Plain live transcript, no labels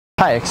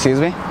Hi, excuse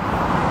me.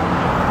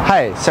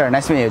 Hi, sir.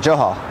 Nice to meet you.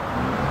 Johal.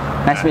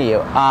 Nice to meet you.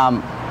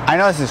 I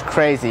know this is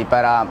crazy,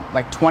 but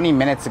like 20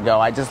 minutes ago,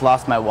 I just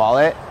lost my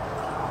wallet,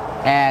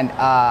 and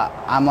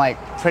I'm like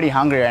pretty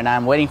hungry, and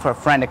I'm waiting for a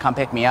friend to come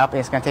pick me up.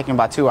 It's gonna take me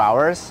about 2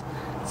 hours.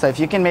 So if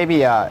you can maybe, do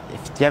you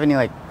have any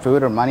like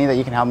food or money that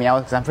you can help me out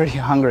with? Because I'm pretty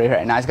hungry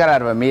right now. I just got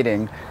out of a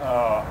meeting.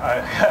 Oh,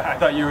 I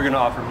thought you were gonna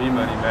offer me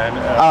money, man.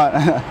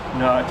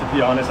 No, to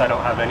be honest, I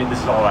don't have any.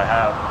 This is all I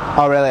have.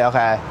 Oh, really?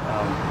 Okay.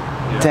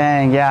 Yeah.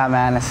 Dang, yeah,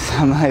 man.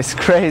 It's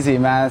crazy,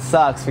 man. It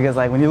sucks because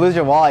like when you lose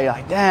your wallet, you're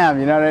like, damn,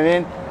 you know what I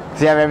mean?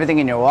 Because you have everything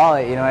in your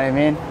wallet, you know what I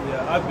mean?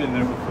 Yeah, I've been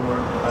there before.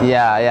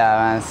 Yeah,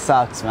 man. It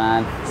sucks,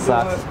 man. It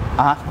sucks.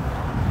 I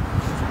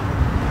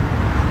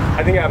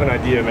think I have an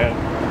idea, man.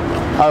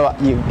 Oh,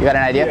 you got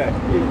an idea? Yeah.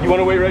 You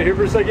want to wait right here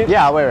for a second?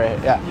 Yeah, I'll wait right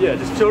here. Yeah. Yeah,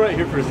 just chill right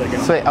here for a second.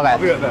 Sweet. Okay. I'll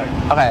be right back.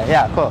 Okay.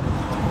 Yeah. Cool.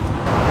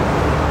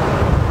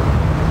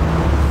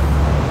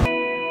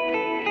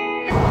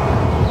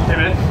 Hey,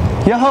 man.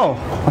 Yo,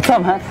 what's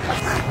up, man?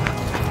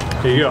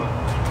 Here you go.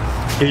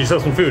 Get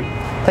yourself some food.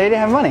 Thought you didn't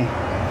have money.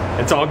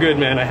 It's all good,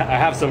 man. I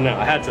have some now.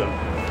 I had some.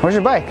 Where's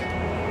your bike?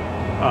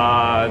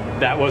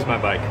 That was my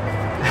bike.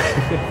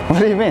 What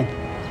do you mean?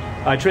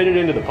 I traded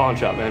into the pawn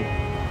shop, man.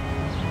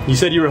 You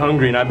said you were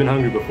hungry, and I've been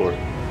hungry before.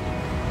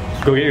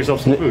 Go get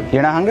yourself some food.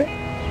 You're not hungry?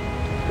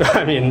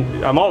 I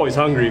mean, I'm always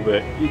hungry,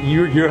 but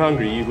you're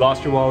hungry. You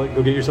lost your wallet.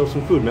 Go get yourself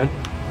some food, man.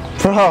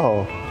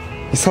 Bro,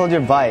 you sold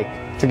your bike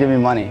to give me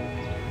money.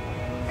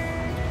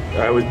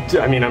 I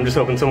mean, I'm just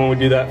hoping someone would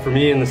do that for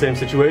me in the same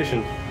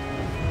situation.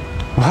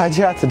 Why'd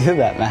you have to do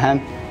that,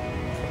 man?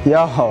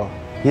 Yo,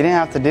 you didn't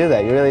have to do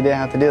that. You really didn't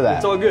have to do that.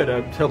 It's all good.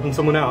 I'm helping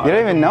someone out. You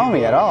don't even know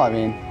me at all. I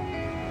mean,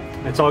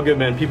 it's all good,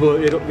 man. People,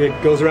 it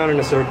goes around in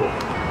a circle.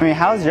 I mean,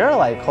 how's your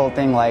like whole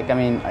thing like? I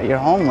mean, you're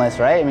homeless,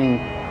 right? I mean,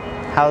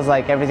 how's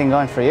like everything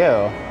going for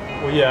you?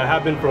 Well, yeah, I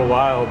have been for a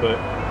while, but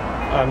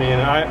I mean,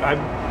 I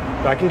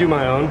can do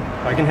my own.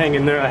 I can hang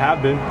in there. I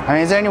have been. I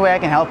mean, is there any way I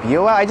can help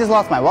you out? I just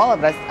lost my wallet,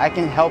 but I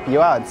can help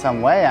you out in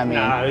some way. I mean,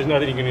 nah, there's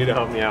nothing you can do to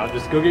help me out.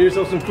 Just go get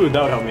yourself some food.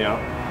 That would help me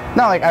out.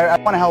 No, like I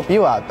want to help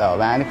you out though,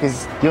 man,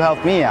 because you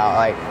helped me out.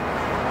 Like,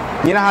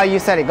 you know how you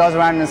said it goes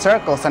around in a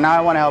circle, so now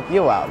I want to help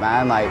you out,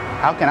 man. Like,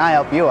 how can I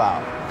help you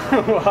out?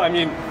 Well, I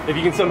mean, if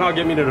you can somehow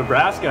get me to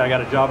Nebraska, I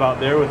got a job out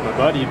there with my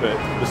buddy, but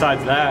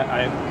besides that,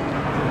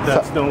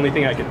 that's the only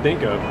thing I could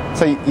think of.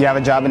 So you have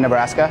a job in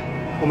Nebraska?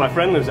 Well, my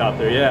friend lives out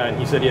there, yeah, and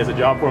he said he has a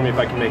job for me if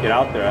I can make it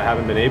out there. I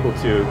haven't been able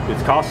to.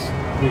 It costs,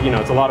 you know,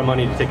 it's a lot of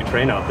money to take a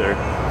train out there.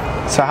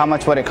 So how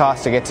much would it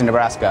cost to get to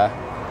Nebraska?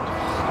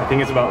 I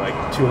think it's about like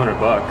 200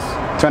 bucks.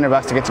 200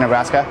 bucks to get to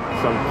Nebraska?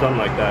 Something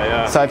like that,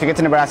 yeah. So if you get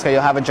to Nebraska,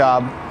 you'll have a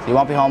job, you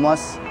won't be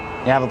homeless,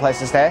 you have a place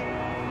to stay?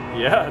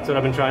 Yeah, that's what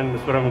I've been trying,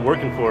 that's what I've been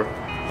working for.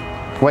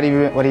 What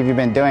have you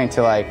been doing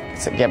to like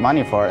get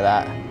money for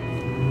that?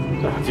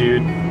 Oh,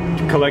 dude,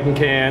 collecting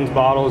cans,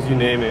 bottles, you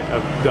name it,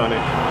 I've done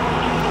it.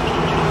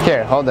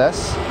 Here, hold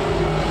this.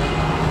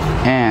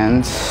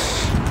 And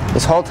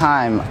this whole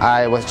time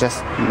I was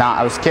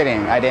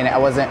kidding.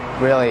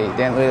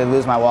 Didn't really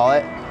lose my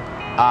wallet.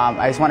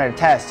 I just wanted to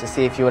test to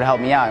see if you would help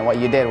me out, and what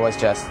you did was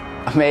just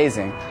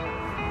amazing.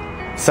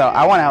 So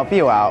I want to help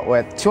you out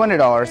with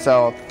 $200.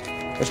 So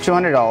there's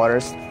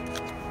 $200,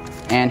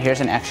 and here's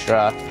an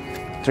extra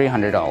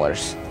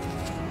 $300.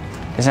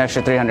 Here's an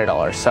extra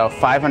 $300. So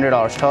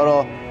 $500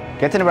 total.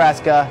 Get to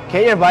Nebraska.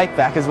 Get your bike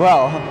back as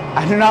well.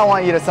 I do not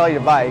want you to sell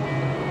your bike.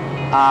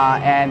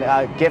 And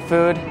get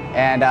food,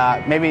 and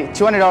maybe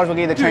 $200 will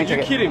give you the train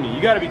ticket. Dude, you're kidding me.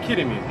 You gotta be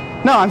kidding me.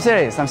 No, I'm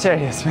serious,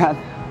 man.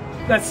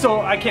 That's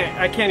so, I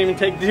can't even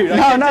take, dude.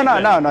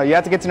 No, you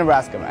have to get to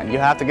Nebraska, man. You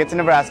have to get to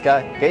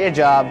Nebraska, get your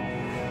job.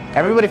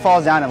 Everybody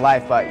falls down in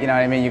life, but you know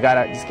what I mean? You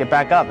gotta just get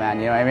back up, man,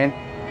 you know what I mean?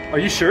 Are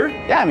you sure?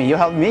 Yeah, I mean, you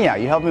helped me out.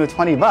 You helped me with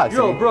 20 bucks.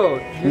 Yo, bro,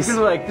 this is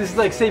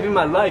like saving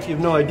my life. You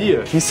have no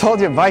idea. You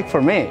sold your bike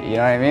for me, you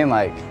know what I mean?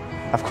 Like,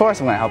 of course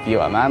I'm gonna help you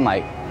out, man.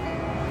 Like,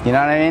 you know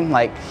what I mean?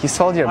 Like, you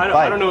sold your bike.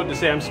 I don't know what to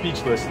say. I'm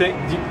speechless. Can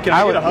I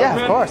get a hug, yeah,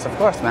 man? of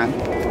course, man.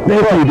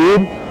 Thank you,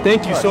 dude.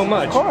 Thank you so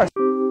much. Of course.